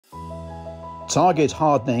Target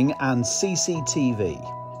hardening and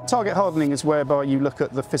CCTV. Target hardening is whereby you look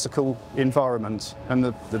at the physical environment and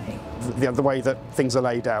the way that things are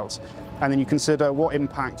laid out, and then you consider what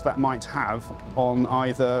impact that might have on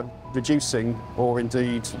either reducing or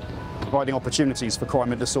indeed providing opportunities for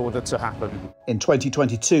crime and disorder to happen. In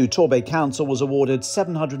 2022, Torbay Council was awarded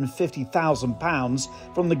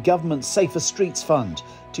 £750,000 from the government's Safer Streets Fund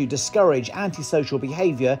to discourage antisocial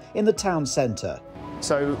behaviour in the town centre.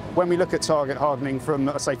 So when we look at target hardening from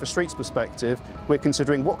a safer streets perspective, we're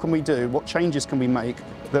considering what can we do, what changes can we make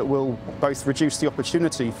that will both reduce the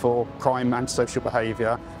opportunity for crime and social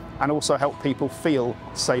behaviour and also help people feel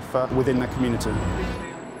safer within their community.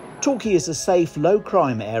 Torquay is a safe,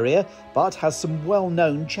 low-crime area, but has some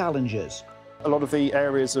well-known challenges. A lot of the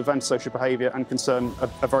areas of antisocial behaviour and concern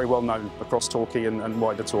are very well known across Torquay and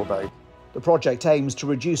wider Torbay. The project aims to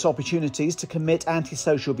reduce opportunities to commit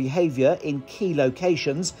antisocial behaviour in key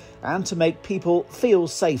locations and to make people feel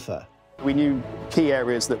safer. We knew key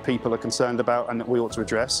areas that people are concerned about and that we ought to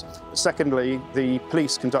address. Secondly, the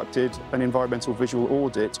police conducted an environmental visual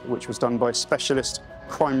audit which was done by specialist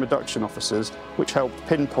crime reduction officers, which helped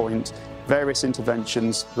pinpoint various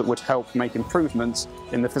interventions that would help make improvements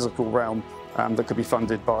in the physical realm that could be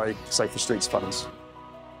funded by Safer Streets funds.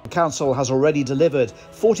 The council has already delivered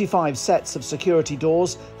 45 sets of security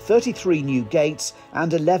doors, 33 new gates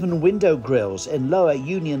and 11 window grilles in Lower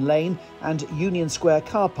Union Lane and Union Square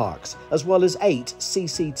car parks, as well as 8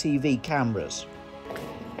 CCTV cameras.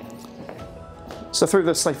 So through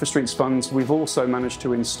the Safer Streets funds, we've also managed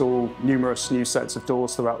to install numerous new sets of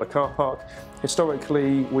doors throughout the car park.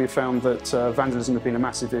 Historically, we've found that vandalism has been a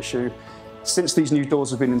massive issue. Since these new doors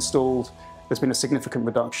have been installed, there's been a significant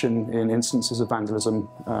reduction in instances of vandalism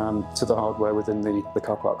to the hardware within the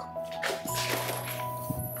car park.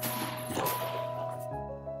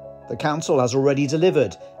 The council has already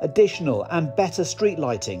delivered additional and better street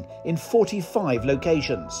lighting in 45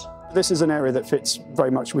 locations. This is an area that fits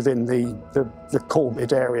very much within the core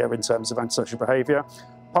mid area in terms of antisocial behaviour.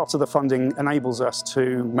 Part of the funding enables us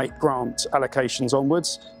to make grant allocations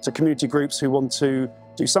onwards to community groups who want to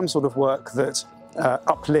do some sort of work that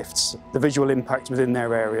uplifts the visual impact within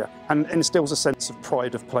their area and instills a sense of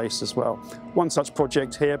pride of place as well. One such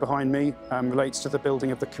project here behind me relates to the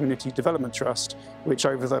building of the Community Development Trust, which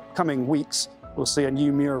over the coming weeks will see a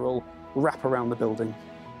new mural wrap around the building.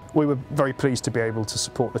 We were very pleased to be able to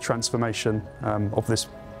support the transformation of this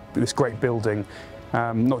great building,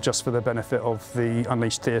 not just for the benefit of the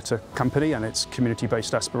Unleashed Theatre company and its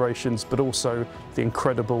community-based aspirations, but also the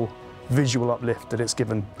incredible visual uplift that it's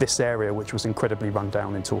given this area, which was incredibly run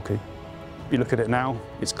down in Torquay. You look at it now,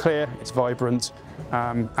 it's clear, it's vibrant,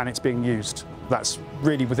 and it's being used. That's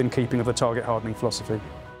really within keeping of the target hardening philosophy.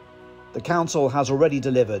 The council has already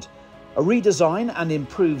delivered a redesign and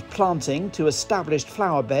improved planting to established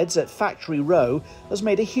flower beds at Factory Row has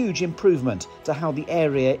made a huge improvement to how the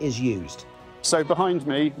area is used. So behind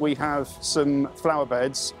me we have some flower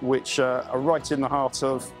beds which are right in the heart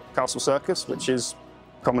of Castle Circus, which is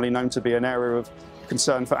commonly known to be an area of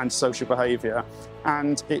concern for antisocial behaviour,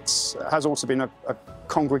 and it has also been a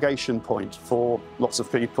congregation point for lots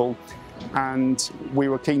of people, and we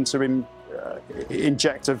were keen to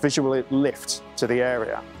inject a visual lift to the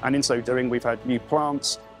area, and in so doing we've had new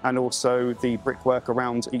plants and also the brickwork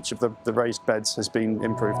around each of the raised beds has been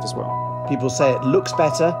improved as well. People say it looks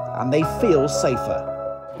better and they feel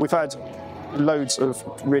safer. We've had loads of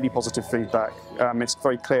really positive feedback. It's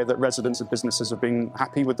very clear that residents and businesses have been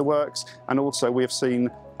happy with the works, and also we have seen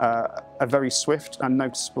a very swift and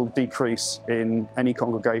noticeable decrease in any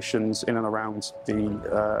congregations in and around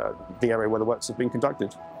the area where the works have been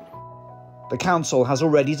conducted. The council has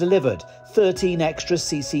already delivered 13 extra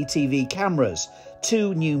CCTV cameras,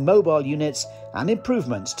 2 new mobile units and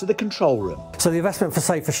improvements to the control room. So the investment for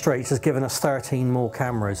Safer Streets has given us 13 more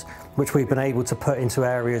cameras, which we've been able to put into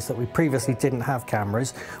areas that we previously didn't have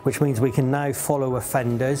cameras, which means we can now follow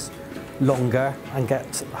offenders longer and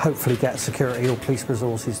hopefully get security or police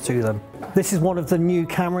resources to them. This is one of the new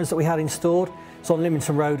cameras that we had installed. It's on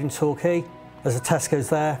Lymington Road in Torquay. There's a Tesco's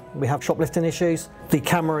there. We have shoplifting issues. The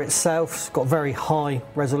camera itself's got very high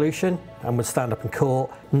resolution and would stand up in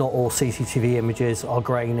court. Not all CCTV images are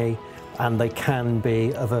grainy and they can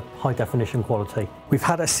be of a high definition quality. We've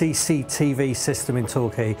had a CCTV system in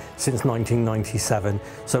Torquay since 1997,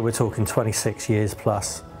 so we're talking 26 years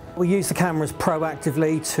plus. We use the cameras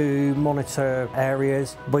proactively to monitor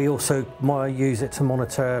areas. We also use it to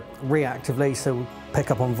monitor reactively, so we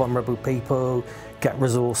pick up on vulnerable people, get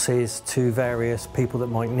resources to various people that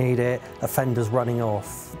might need it, offenders running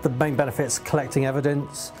off. The main benefits: collecting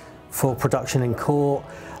evidence for production in court,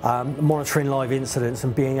 monitoring live incidents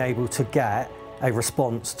and being able to get a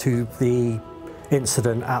response to the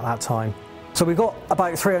incident at that time. So we've got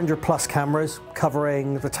about 300 plus cameras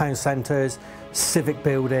covering the town centres, civic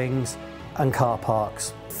buildings and car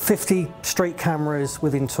parks. 50 street cameras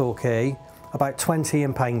within Torquay, about 20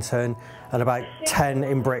 in Paignton and about 10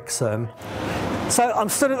 in Brixham. So I'm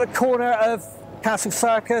stood at the corner of Castle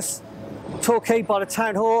Circus, Torquay by the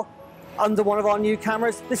Town Hall, under one of our new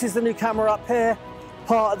cameras. This is the new camera up here,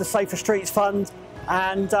 part of the Safer Streets Fund,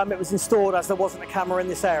 and it was installed as there wasn't a camera in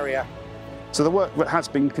this area. So the work that has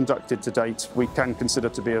been conducted to date we can consider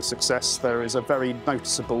to be a success. There is a very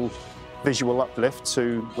noticeable visual uplift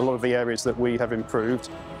to a lot of the areas that we have improved.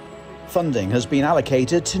 Funding has been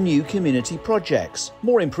allocated to new community projects.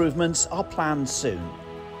 More improvements are planned soon.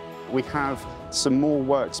 We have some more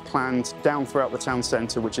works planned down throughout the town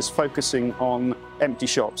centre, which is focusing on empty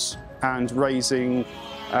shops and raising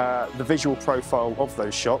the visual profile of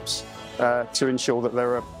those shops to ensure that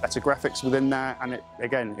there are better graphics within there. And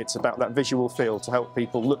again, it's about that visual feel to help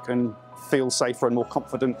people look and feel safer and more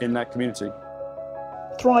confident in their community.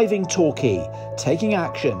 Thriving Torquay, taking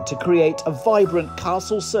action to create a vibrant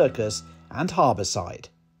castle circus and harbourside.